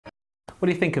What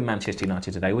do you think of Manchester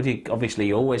United today? Obviously,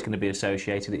 you're always going to be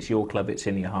associated. It's your club. It's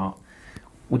in your heart.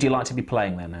 Would you like to be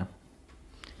playing there now?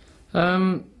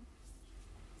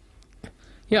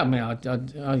 Yeah, I mean,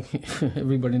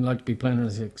 everybody would like to be playing on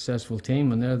a successful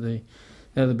team, and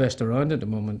they're the best around at the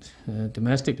moment,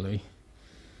 domestically.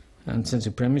 And since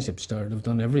the Premiership started, they've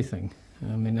done everything.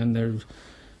 I mean, and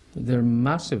they're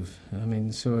massive. I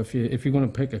mean, so if you're going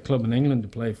to pick a club in England to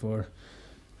play for,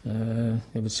 it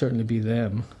would certainly be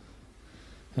them,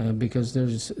 because they're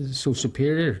so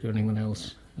superior to anyone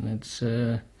else, and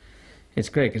it's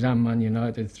great because I'm Man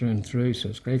United through and through, so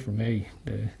it's great for me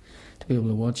to be able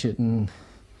to watch it and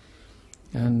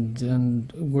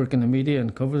work in the media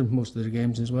and cover most of the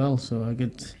games as well. So I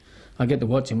get to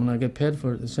watch them and I get paid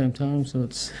for it at the same time. So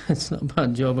it's not a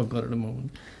bad job I've got at the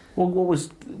moment. Well, what was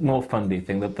more fun, do you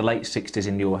think, the late '60s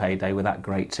in your heyday with that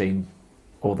great team,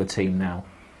 or the team now?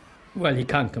 Well, you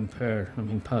can't compare. I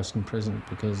mean, past and present,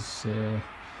 because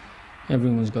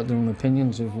everyone's got their own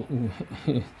opinions of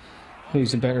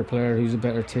who's a better player, who's a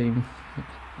better team.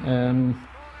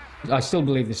 I still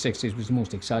believe the '60s was the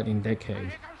most exciting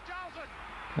decade,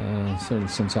 certainly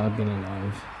since I've been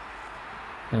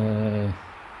alive.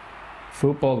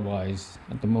 Football-wise,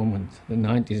 at the moment, the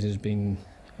 '90s has been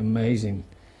amazing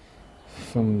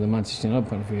from the Manchester United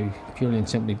point of view, purely and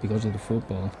simply because of the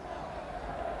football.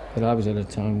 But I was at a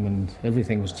time when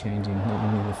everything was changing, not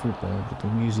only the football, but the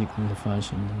music and the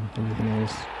fashion and everything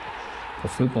else.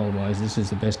 But football-wise, this is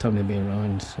the best time to be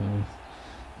around. So,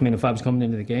 I mean, if I was coming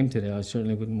into the game today, I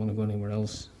certainly wouldn't want to go anywhere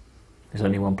else. There's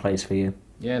only one place for you?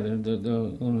 Yeah, they're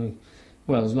only...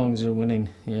 Well, as long as they're winning,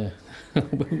 yeah.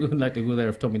 We would like to go there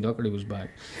if Tommy Docherty was back.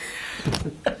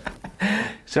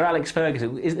 Sir Alex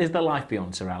Ferguson, is there life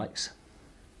beyond Sir Alex?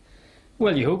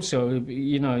 Well, you hope so.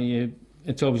 You know,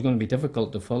 it's always going to be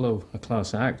difficult to follow a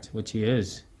class act, which he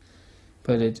is.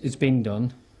 But it's been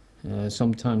done.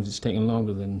 Sometimes it's taken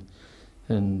longer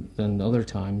than other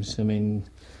times. I mean,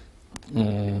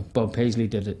 Bob Paisley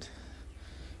did it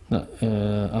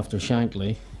after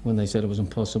Shankly, when they said it was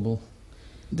impossible.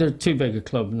 They're too big a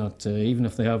club not to, even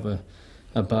if they have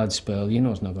a bad spell, you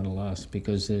know it's not going to last,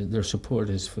 because their support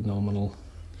is phenomenal.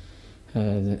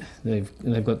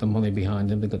 They've got the money behind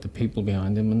them, they've got the people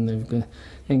behind them, and they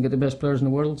can get the best players in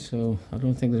the world, so I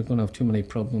don't think they're going to have too many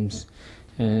problems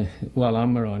while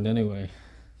I'm around anyway.